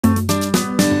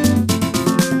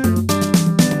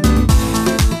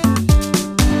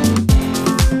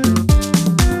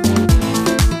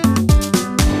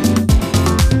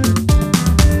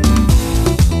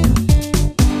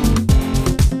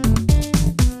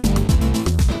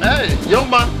Young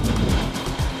man.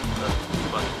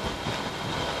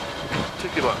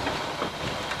 Take it back.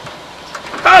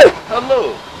 Hey!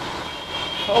 Hello.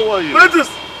 How are you? What is this?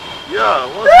 Yeah,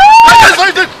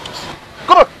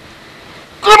 Come on.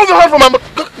 Come on, your hand from my mouth.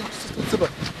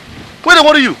 Wait,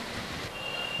 what are you?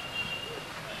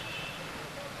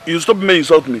 You stop me,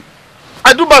 insult me.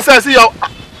 I do but say I see you.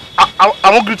 I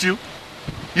won't greet you.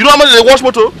 You know how much they wash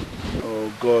motor?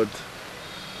 Oh God.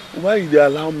 Why you they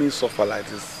allow me suffer like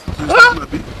this? Huh?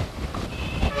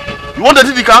 You want to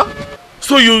take the car?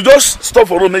 So you just stop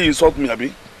for road and you insult me,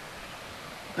 Abi?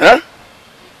 Huh?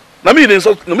 Now me they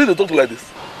insult, now me they talk to like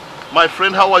this. My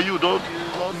friend, how are you, dog?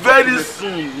 Very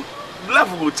soon,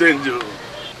 level will change.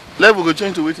 Level will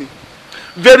change to waiting.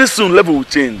 Very soon, level will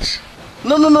change.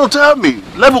 No, tell me.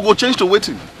 Level will change to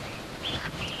waiting.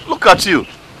 Look at you.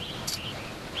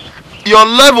 Your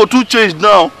level to change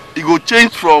now. It will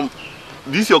change from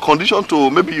this your condition to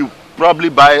maybe you probably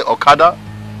buy Okada.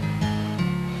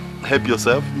 Help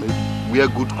yourself. Maybe wear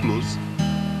good clothes.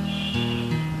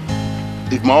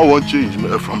 If my own won't change,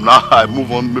 from now I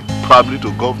move on maybe probably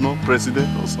to governor, president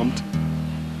or something.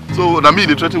 So I mean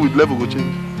the threatening with level will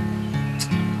change.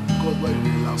 God, why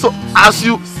you allow so as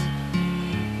you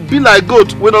be like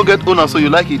goat, we don't get owner, so you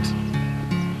like it.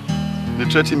 The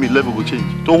threatening me level will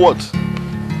change. To what?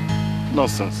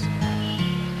 Nonsense.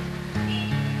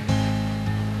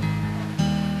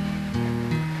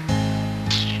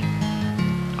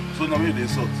 So now you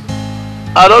insult?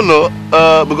 I don't know,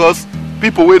 because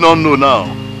people we don't know now.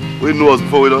 We know us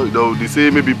before we don't. They say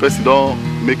maybe person don't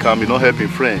make him, you don't help a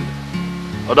friend.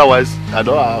 Otherwise, I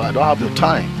don't have your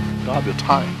time.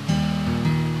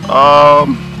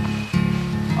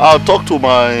 I'll talk to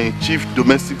my chief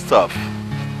domestic staff.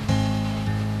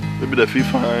 Maybe the fee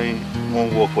fine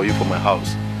won't work for you for my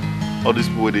house. All these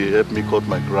people they help me cut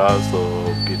my grass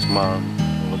or gate man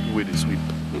or people they sweep.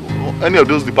 Any of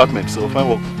those departments, so fine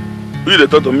work. Who they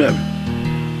talk to me?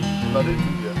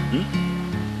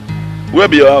 Where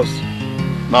be your house?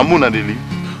 Now Moon and they live.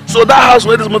 So that house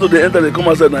where this motor they enter, they come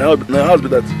outside, now house be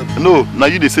that? No, now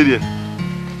you they say there.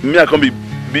 Me, I come be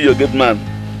your gate man.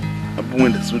 I'm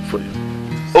doing the sweep for you.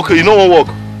 Okay, you know what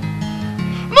work?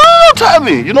 No, tell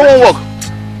me, you know what work?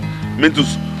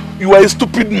 Mentus, you are a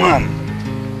stupid man.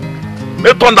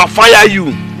 May thunder fire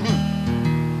you.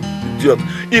 Idiot.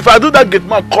 If I do that, gate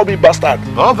man call me bastard.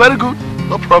 Oh, very good.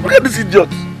 No problem. Look at this idiot.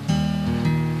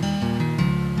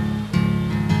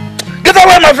 Get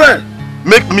away, my friend.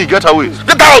 Make me get away.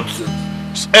 Get out.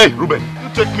 Hey, Ruben, you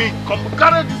take me. Come,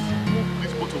 carry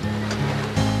this bottle.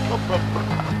 No problem.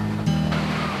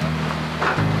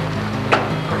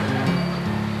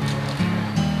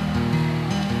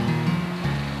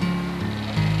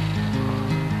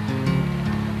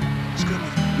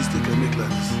 Mistake I make like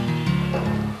this.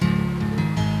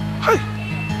 Hi.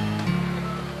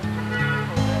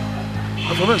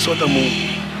 I've already saw that move.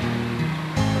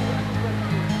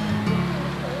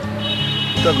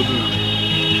 That go do.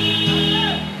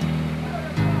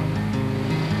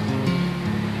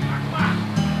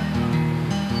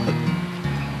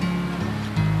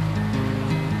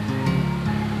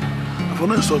 I've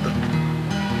already saw that.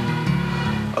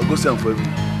 I'll go see him for you.